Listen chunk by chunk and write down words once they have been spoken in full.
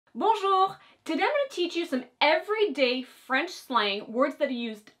Bonjour! Today I'm going to teach you some everyday French slang, words that are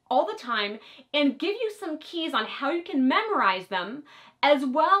used all the time, and give you some keys on how you can memorize them, as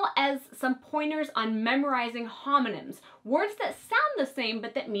well as some pointers on memorizing homonyms, words that sound the same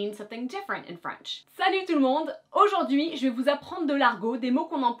but that mean something different in French. Salut tout le monde! Aujourd'hui, je vais vous apprendre de l'argot, des mots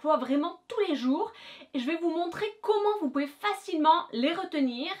qu'on emploie vraiment tous les jours, et je vais vous montrer comment vous pouvez facilement les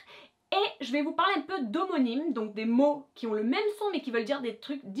retenir. Et je vais vous parler un peu d'homonymes, donc des mots qui ont le même son mais qui veulent dire des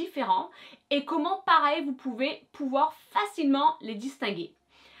trucs différents, et comment pareil vous pouvez pouvoir facilement les distinguer.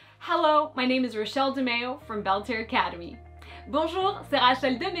 Hello, my name is Rachele DeMeo from Belle Terre Academy. Bonjour, c'est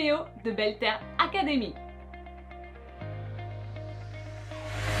Rachele DeMeo de Belle Terre Academy.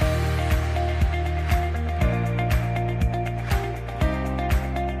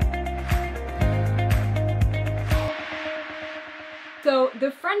 So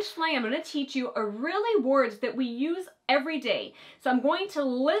the French slang I'm going to teach you are really words that we use every day. So I'm going to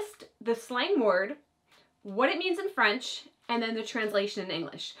list the slang word, what it means in French, and then the translation in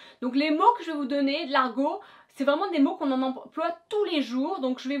English. Donc les mots que je vais vous donner, de l'argot, c'est vraiment des mots qu'on en emploie tous les jours.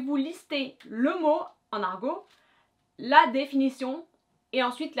 Donc je vais vous lister le mot en argot, la définition et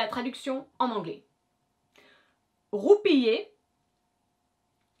ensuite la traduction en anglais. Roupiller,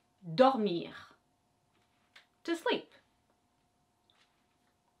 dormir. To sleep.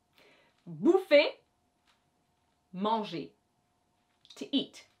 Bouffer, manger, to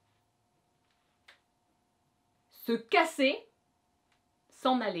eat. Se casser,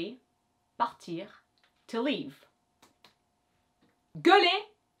 s'en aller, partir, to leave. Gueuler,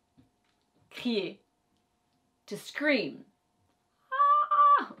 crier, to scream.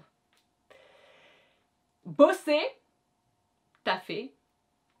 Ah! Bosser, taffer,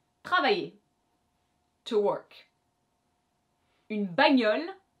 travailler, to work. Une bagnole,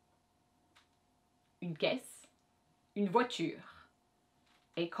 une caisse, une voiture,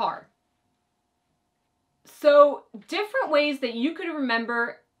 a car. So different ways that you could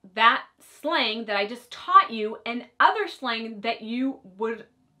remember that slang that I just taught you and other slang that you would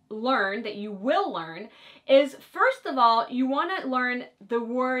learn, that you will learn, is first of all, you want to learn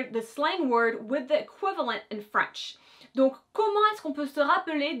the slang word with the equivalent in French. Donc, comment est-ce qu'on peut se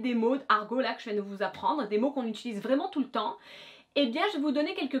rappeler des mots d'argot là que je viens de vous apprendre, des mots qu'on utilise vraiment tout le temps? Eh bien, je vais vous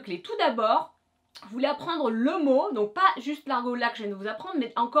donner quelques clés. Tout d'abord, vous voulez apprendre le mot, donc pas juste l'argot là que je viens de vous apprendre,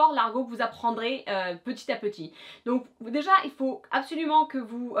 mais encore l'argot que vous apprendrez petit à petit. Donc déjà, il faut absolument que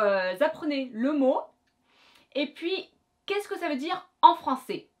vous appreniez le mot. Et puis, qu'est-ce que ça veut dire en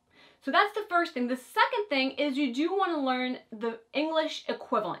français? So that's the first thing. The second thing is you do want to learn the English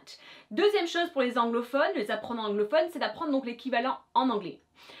equivalent. Deuxième chose pour les anglophones, les apprenants anglophones, c'est d'apprendre donc l'équivalent en anglais.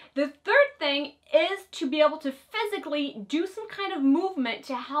 The third thing is to be able to physically do some kind of movement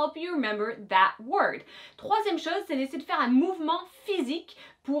to help you remember that word. Troisième chose, c'est d'essayer de faire un mouvement physique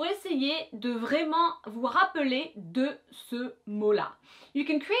pour essayer de vraiment vous rappeler de ce mot-là. You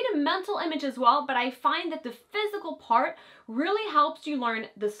can create a mental image as well, but I find that the physical part really helps you learn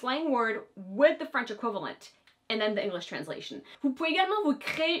the slang word with the French equivalent. And then the English translation. Vous pouvez également vous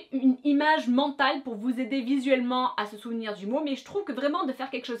créer une image mentale pour vous aider visuellement à se souvenir du mot, mais je trouve que vraiment de faire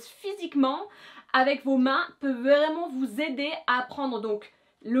quelque chose physiquement avec vos mains peut vraiment vous aider à apprendre donc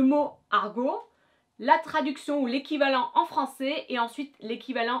le mot argot, la traduction ou l'équivalent en français et ensuite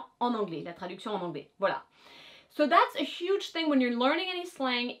l'équivalent en anglais, la traduction en anglais. Voilà. So that's a huge thing when you're learning any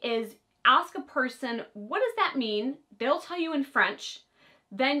slang is ask a person, what does that mean? They'll tell you in French.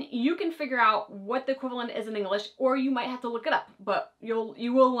 Then you can figure out what the equivalent is in English, or you might have to look it up, but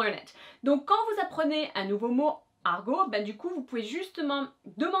you will learn it. Donc quand vous apprenez un nouveau mot argot, ben du coup vous pouvez justement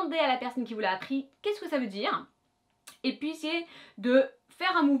demander à la personne qui vous l'a appris qu'est-ce que ça veut dire, et puis essayer de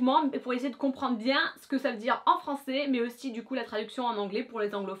faire un mouvement pour essayer de comprendre bien ce que ça veut dire en français, mais aussi du coup la traduction en anglais pour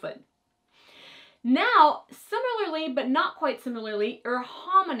les anglophones. Now, similarly, but not quite similarly, are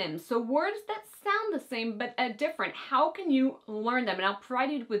homonyms. So words that sound the same but are different. How can you learn them? And I'll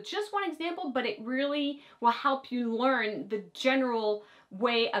provide you with just one example, but it really will help you learn the general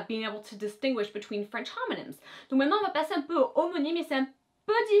way of being able to distinguish between French homonyms. Donc maintenant, on va passer un peu aux homonymes et c'est un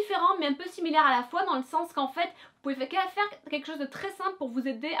peu différent mais un peu similaire à la fois dans le sens qu'en fait, vous pouvez faire quelque chose de très simple pour vous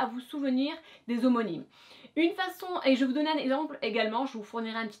aider à vous souvenir des homonymes. Une façon, et je vais vous donner un exemple également, je vous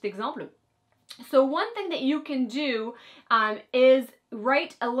fournirai un petit exemple. So one thing that you can do is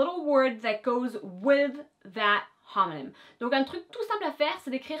write a little word that goes with that homonym. Donc un truc tout simple à faire,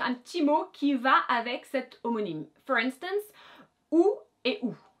 c'est d'écrire un petit mot qui va avec cet homonyme. For instance, où et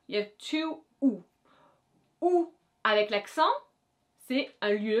où. Il y a two où. Où avec l'accent, c'est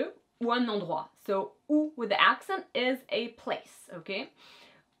un lieu ou un endroit. So où with the accent is a place, ok?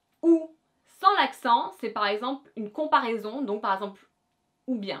 Où sans l'accent, c'est par exemple une comparaison. Donc par exemple,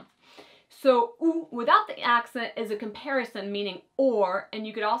 ou bien. So, ou without the accent is a comparison, meaning or, and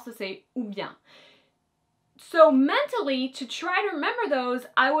you could also say ou bien. So mentally, to try to remember those,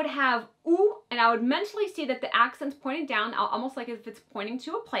 I would have ou, and I would mentally see that the accent's pointing down, almost like if it's pointing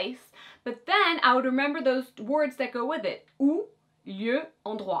to a place, but then I would remember those words that go with it. Ou, lieu,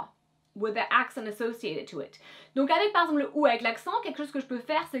 endroit, with the accent associated to it. Donc avec par exemple le ou avec l'accent, quelque chose que je peux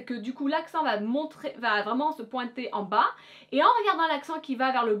faire, c'est que du coup l'accent va vraiment se pointer en bas, et en regardant l'accent qui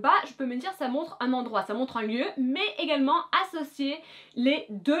va vers le bas, je peux me dire ça montre un endroit, ça montre un lieu, mais également associer les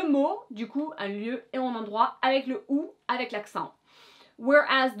deux mots, du coup un lieu et un endroit, avec le ou, avec l'accent.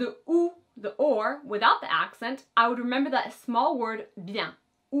 Whereas the ou, the or, without the accent, I would remember that small word bien,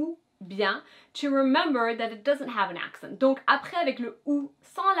 ou bien, to remember that it doesn't have an accent. Donc après avec le ou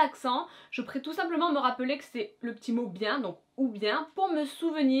sans l'accent, je pourrais tout simplement me rappeler que c'est le petit mot bien, donc ou bien, pour me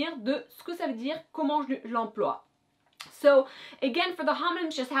souvenir de ce que ça veut dire, comment je l'emploie. So again, for the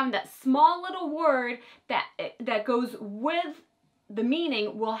homonyms, just having that small little word that goes with the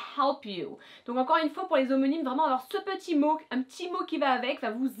meaning will help you. Donc encore une fois, pour les homonymes, vraiment avoir ce petit mot, un petit mot qui va avec,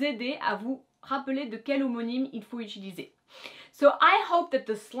 va vous aider à vous rappeler de quel homonyme il faut utiliser. So I hope that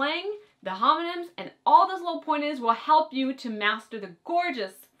the slang, the homonyms, and all those little pointers will help you to master the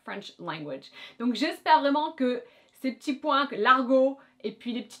gorgeous French language. Donc j'espère vraiment que ces petits points, que l'argot et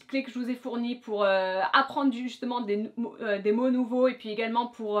puis les petites clés que je vous ai fournies pour apprendre justement des mots nouveaux et puis également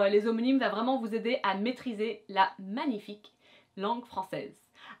pour les homonymes va vraiment vous aider à maîtriser la magnifique langue française.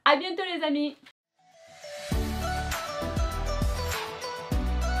 À bientôt les amis!